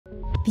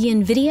The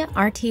Nvidia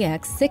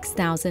RTX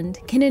 6000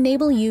 can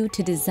enable you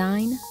to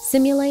design,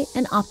 simulate,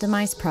 and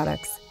optimize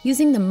products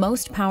using the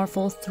most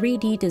powerful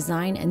 3D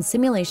design and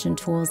simulation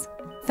tools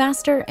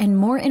faster and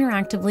more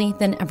interactively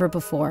than ever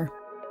before.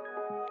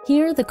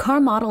 Here, the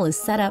car model is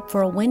set up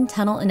for a wind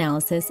tunnel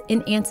analysis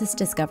in Ansys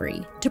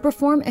Discovery to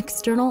perform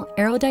external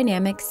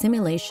aerodynamic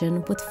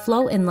simulation with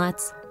flow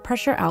inlets,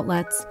 pressure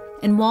outlets,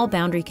 and wall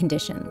boundary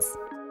conditions.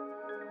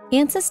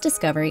 Ansys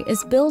Discovery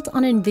is built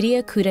on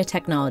Nvidia Cuda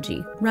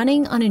technology,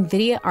 running on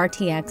Nvidia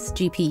RTX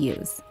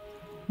GPUs.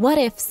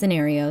 What-if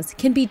scenarios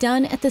can be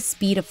done at the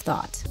speed of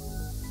thought.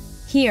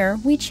 Here,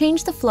 we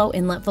change the flow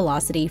inlet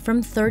velocity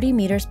from 30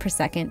 meters per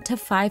second to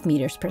 5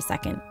 meters per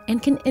second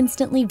and can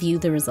instantly view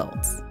the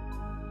results.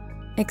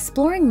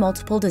 Exploring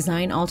multiple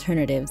design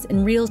alternatives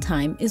in real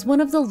time is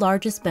one of the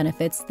largest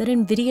benefits that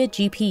Nvidia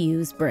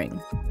GPUs bring.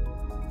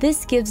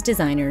 This gives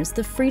designers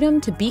the freedom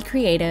to be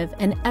creative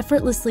and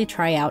effortlessly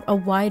try out a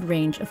wide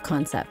range of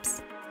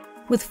concepts.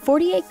 With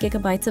 48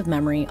 gigabytes of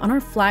memory on our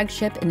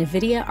flagship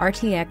Nvidia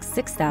RTX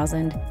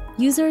 6000,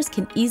 users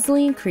can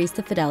easily increase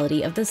the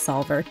fidelity of the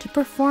solver to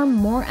perform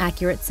more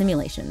accurate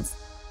simulations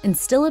and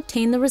still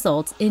obtain the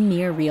results in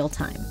near real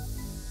time.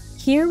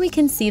 Here we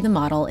can see the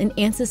model in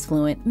Ansys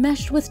Fluent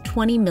meshed with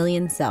 20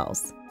 million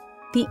cells.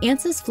 The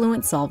Ansys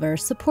Fluent solver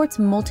supports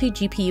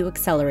multi-GPU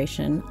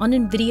acceleration on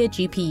Nvidia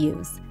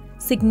GPUs,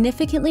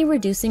 significantly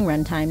reducing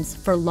runtimes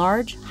for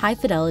large,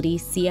 high-fidelity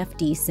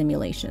CFD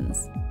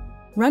simulations.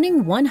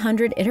 Running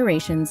 100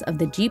 iterations of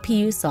the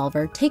GPU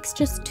solver takes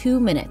just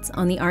 2 minutes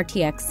on the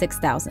RTX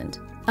 6000,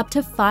 up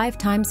to 5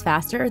 times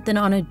faster than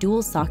on a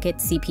dual-socket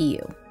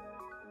CPU.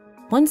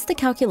 Once the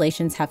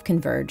calculations have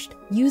converged,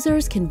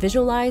 users can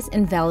visualize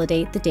and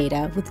validate the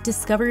data with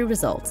discovery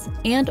results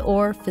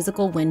and/or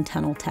physical wind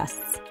tunnel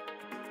tests.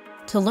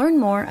 To learn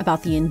more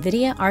about the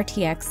Nvidia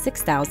RTX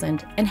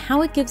 6000 and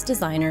how it gives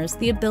designers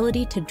the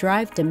ability to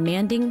drive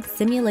demanding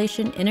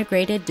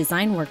simulation-integrated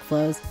design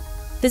workflows,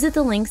 visit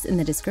the links in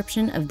the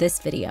description of this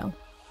video.